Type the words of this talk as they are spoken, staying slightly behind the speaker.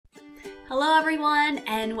Hello everyone,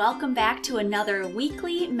 and welcome back to another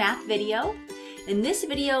weekly math video. In this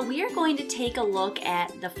video, we are going to take a look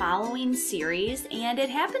at the following series, and it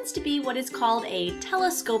happens to be what is called a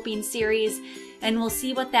telescoping series, and we'll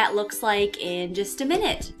see what that looks like in just a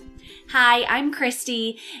minute. Hi, I'm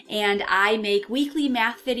Christy, and I make weekly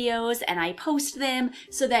math videos and I post them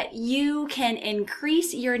so that you can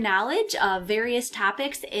increase your knowledge of various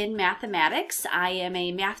topics in mathematics. I am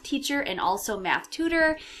a math teacher and also math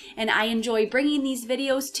tutor, and I enjoy bringing these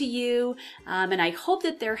videos to you, and I hope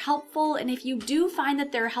that they're helpful. And if you do find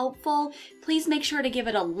that they're helpful, please make sure to give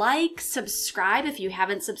it a like, subscribe if you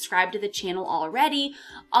haven't subscribed to the channel already.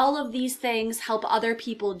 All of these things help other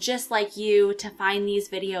people just like you to find these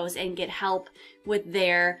videos and get help with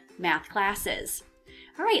their math classes.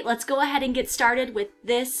 All right, let's go ahead and get started with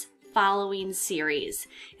this following series.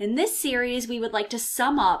 In this series, we would like to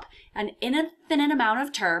sum up an infinite amount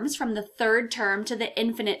of terms from the third term to the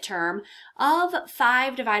infinite term of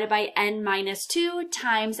 5 divided by n minus 2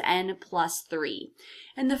 times n plus 3.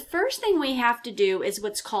 And the first thing we have to do is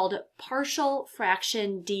what's called partial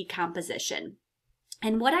fraction decomposition.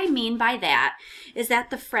 And what I mean by that is that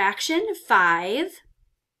the fraction 5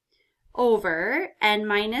 over n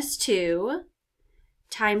minus 2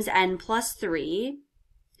 times n plus 3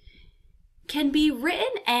 can be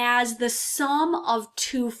written as the sum of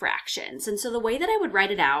two fractions. And so the way that I would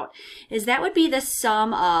write it out is that would be the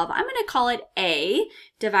sum of, I'm going to call it a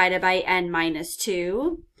divided by n minus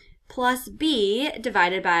 2 plus b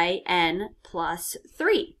divided by n plus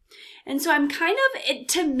 3. And so I'm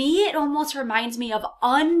to me, it almost reminds me of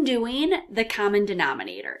undoing the common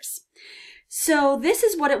denominators. So this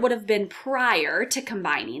is what it would have been prior to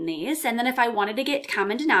combining these. And then if I wanted to get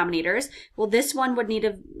common denominators, well, this one would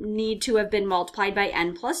need to have been multiplied by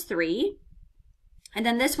n plus 3. And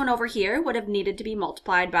then this one over here would have needed to be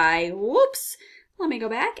multiplied by, let me go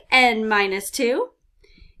back, n minus 2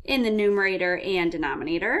 in the numerator and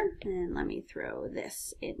denominator. And let me throw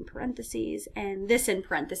this in parentheses and this in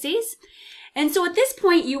parentheses. And so at this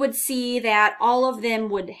point, you would see that all of them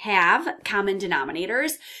would have common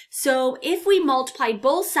denominators. So if we multiplied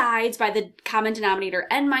both sides by the common denominator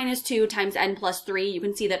n minus 2 times n plus 3, you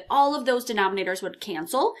can see that all of those denominators would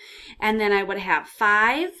cancel. And then I would have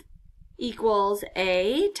 5 equals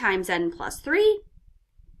a times n plus 3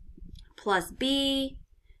 plus b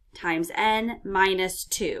times n minus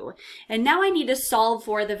 2. And now I need to solve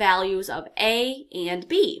for the values of a and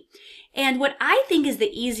b. And what I think is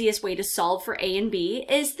the easiest way to solve for a and b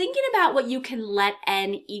is thinking about what you can let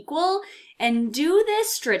n equal, and do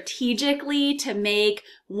this strategically to make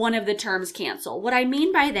one of the terms cancel. What I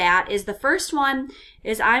mean by that is the first one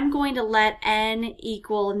is I'm going to let n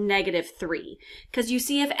equal negative 3. Because you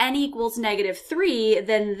see, if n equals negative 3,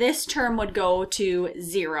 then this term would go to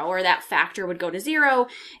 0, or that factor would go to 0.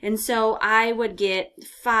 And so I would get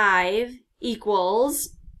 5 equals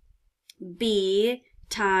b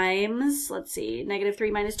times, negative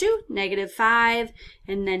 3 minus 2, negative 5,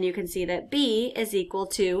 and then you can see that b is equal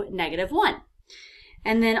to negative 1.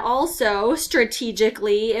 And then also,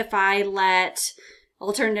 strategically, if I let,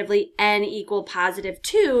 alternatively, n equal positive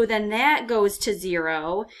 2, then that goes to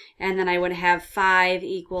 0, and then I would have 5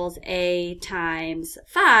 equals a times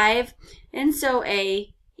 5, and so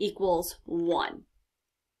a equals 1.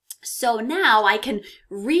 So now I can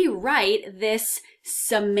rewrite this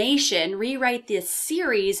summation, rewrite this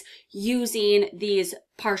series using these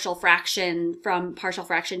partial fraction from partial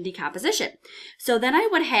fraction decomposition. So then I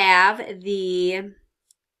would have the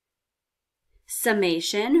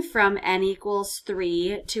summation from n equals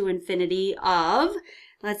 3 to infinity of,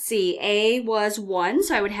 a was 1,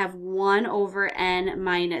 so I would have 1 over n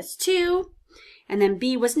minus 2. And then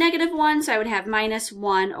b was negative 1, so I would have minus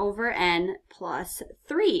 1 over n plus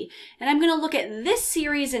 3. And I'm going to look at this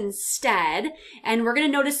series instead, and we're going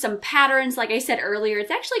to notice some patterns. Like I said earlier,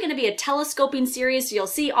 it's actually going to be a telescoping series, so you'll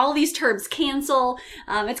see all these terms cancel.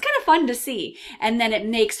 It's kind of fun to see. And then it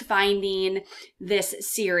makes finding this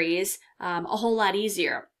series a whole lot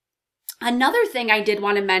easier. Another thing I did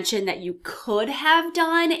want to mention that you could have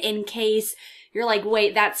done in case you're like,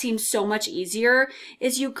 wait, that seems so much easier,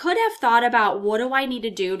 is you could have thought about, what do I need to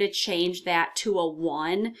do to change that to a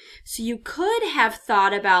 1? So you could have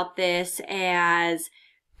thought about this as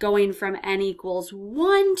going from n equals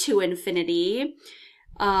 1 to infinity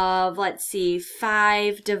of,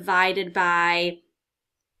 5 divided by,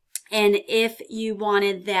 and if you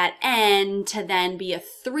wanted that n to then be a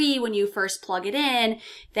 3 when you first plug it in,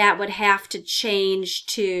 that would have to change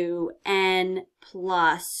to n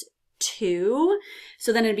plus 2.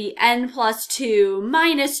 So then it'd be n plus 2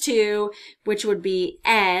 minus 2, which would be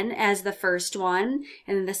n as the first one.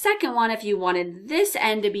 And then the second one, if you wanted this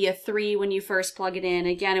n to be a 3 when you first plug it in,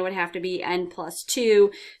 again, it would have to be n plus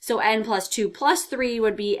 2. So n plus 2 plus 3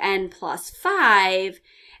 would be n plus 5.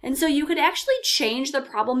 And so you could actually change the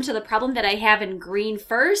problem to the problem that I have in green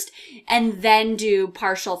first and then do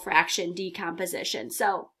partial fraction decomposition.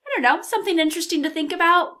 So I don't know, something interesting to think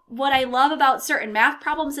about. What I love about certain math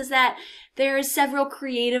problems is that there's several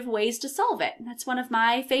creative ways to solve it. That's one of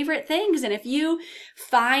my favorite things. And if you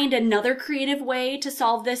find another creative way to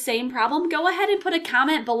solve this same problem, go ahead and put a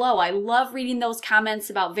comment below. I love reading those comments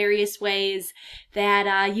about various ways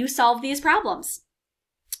that you solve these problems.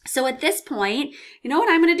 So at this point, you know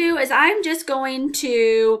what I'm going to do is I'm just going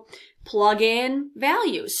to plug in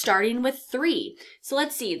values, starting with 3. So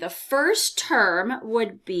let's see, the first term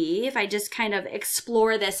would be, if I just kind of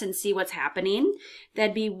explore this and see what's happening,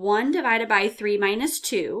 that'd be 1 divided by 3 minus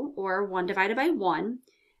 2, or 1 divided by 1,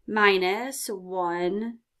 minus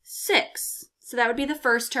 1, 6. So that would be the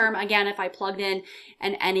first term, again, if I plugged in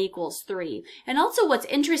an n equals 3. And also what's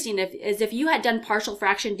interesting is if you had done partial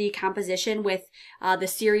fraction decomposition with the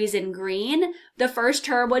series in green, the first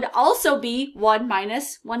term would also be 1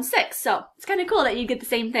 minus 1 6. So it's kind of cool that you get the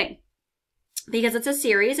same thing. Because it's a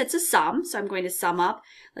series, it's a sum, so I'm going to sum up.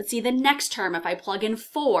 Let's see the next term. If I plug in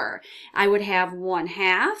 4, I would have 1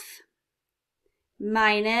 half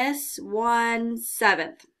minus 1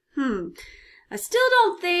 seventh. I still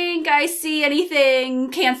don't think I see anything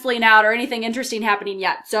canceling out or anything interesting happening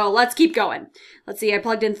yet. So let's keep going. Let's see, I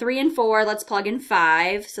plugged in 3 and 4. Let's plug in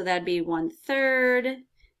 5. So that'd be 1/3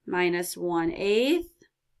 minus 1/8.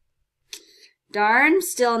 Darn,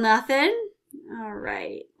 still nothing. All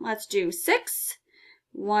right, let's do 6.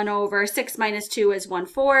 1 over 6 minus 2 is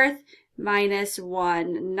 1/4 minus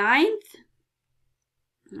 1/9.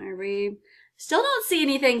 Are we? Still don't see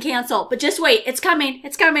anything cancel, but just wait. It's coming.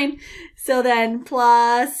 It's coming. So then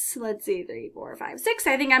plus, let's see, 3, 4, 5, 6.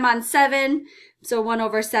 I think I'm on 7. So 1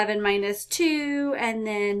 over 7 minus 2, and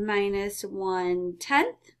then minus 1/10.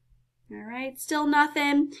 All right, still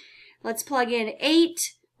nothing. Let's plug in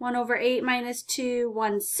 8. 1 over 8 minus 2,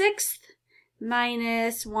 1/6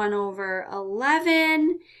 minus 1 over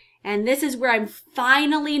 11. And this is where I'm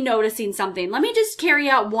finally noticing something. Let me just carry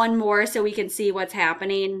out one more so we can see what's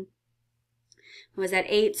happening. Was at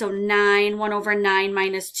 8, so 9. 1 over 9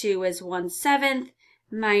 minus 2 is 1/7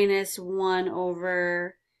 minus 1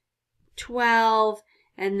 over 12.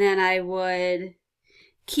 And then I would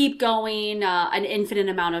keep going an infinite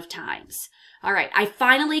amount of times. All right, I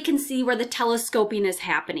finally can see where the telescoping is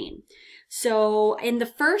happening. So in the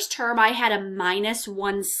first term, I had a minus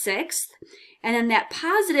 1/6. And then that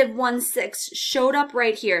positive 1/6 showed up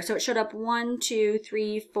right here. So it showed up 1, 2,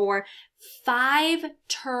 3, 4, 5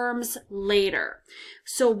 terms later.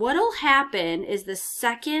 So what'll happen is the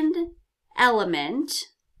second element,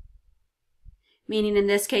 meaning in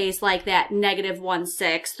this case like that negative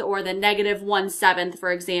 1/6 or the negative 1/7,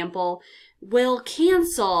 for example, will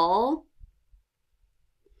cancel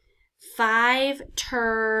 5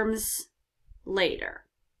 terms later.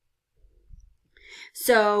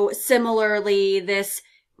 So similarly, this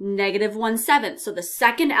negative 1/7. So the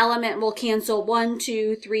second element will cancel 1,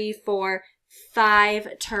 2, 3, 4,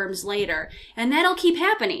 5 terms later. And that'll keep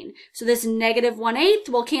happening. So this negative 1/8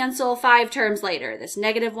 will cancel 5 terms later. This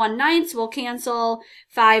negative 1/9 will cancel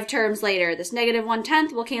 5 terms later. This negative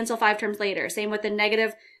 1/10 will cancel 5 terms later. Same with the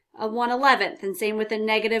negative 1/11 and same with the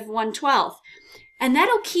negative 1/12. And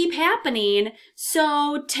that'll keep happening.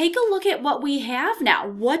 So take a look at what we have now.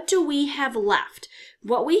 What do we have left?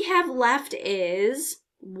 What we have left is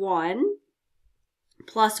 1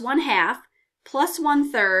 plus 1/2 plus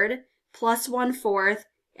 1/3 plus 1/4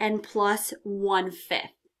 and plus 1/5.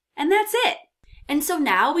 And that's it. And so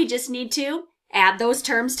now we just need to add those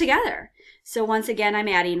terms together. So once again, I'm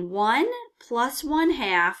adding 1 plus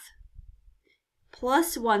 1/2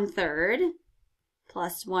 plus 1/3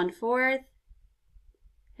 plus 1/4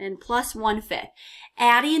 and plus 1/5.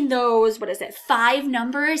 Adding those, 5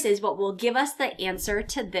 numbers is what will give us the answer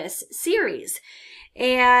to this series.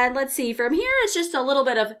 And let's see, from here it's just a little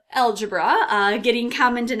bit of algebra, getting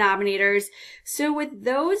common denominators. So with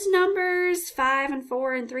those numbers, 5 and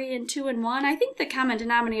 4 and 3 and 2 and 1, I think the common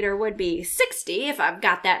denominator would be 60, if I've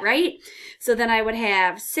got that right. So then I would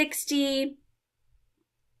have 60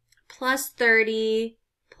 plus 30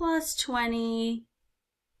 plus 20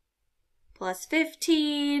 plus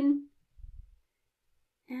 15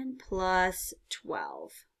 and plus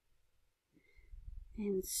 12.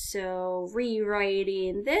 And so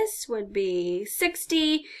rewriting this would be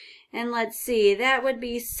 60, and let's see, that would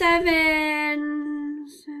be 7,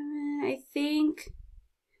 I think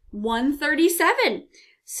 137.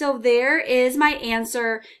 So there is my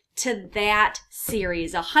answer to that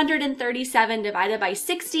series, 137 divided by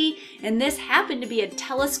 60, and this happened to be a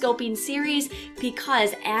telescoping series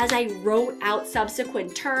because as I wrote out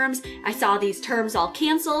subsequent terms, I saw these terms all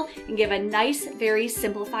cancel and give a nice, very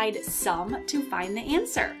simplified sum to find the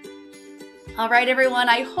answer. All right, everyone,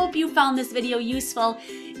 I hope you found this video useful.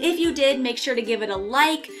 If you did, make sure to give it a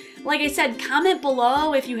like. Like I said, comment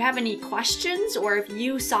below if you have any questions or if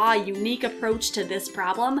you saw a unique approach to this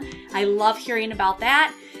problem. I love hearing about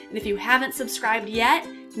that. And if you haven't subscribed yet,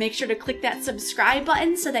 make sure to click that subscribe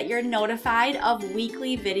button so that you're notified of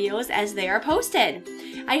weekly videos as they are posted.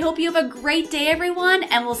 I hope you have a great day, everyone,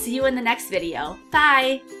 and we'll see you in the next video.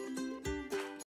 Bye!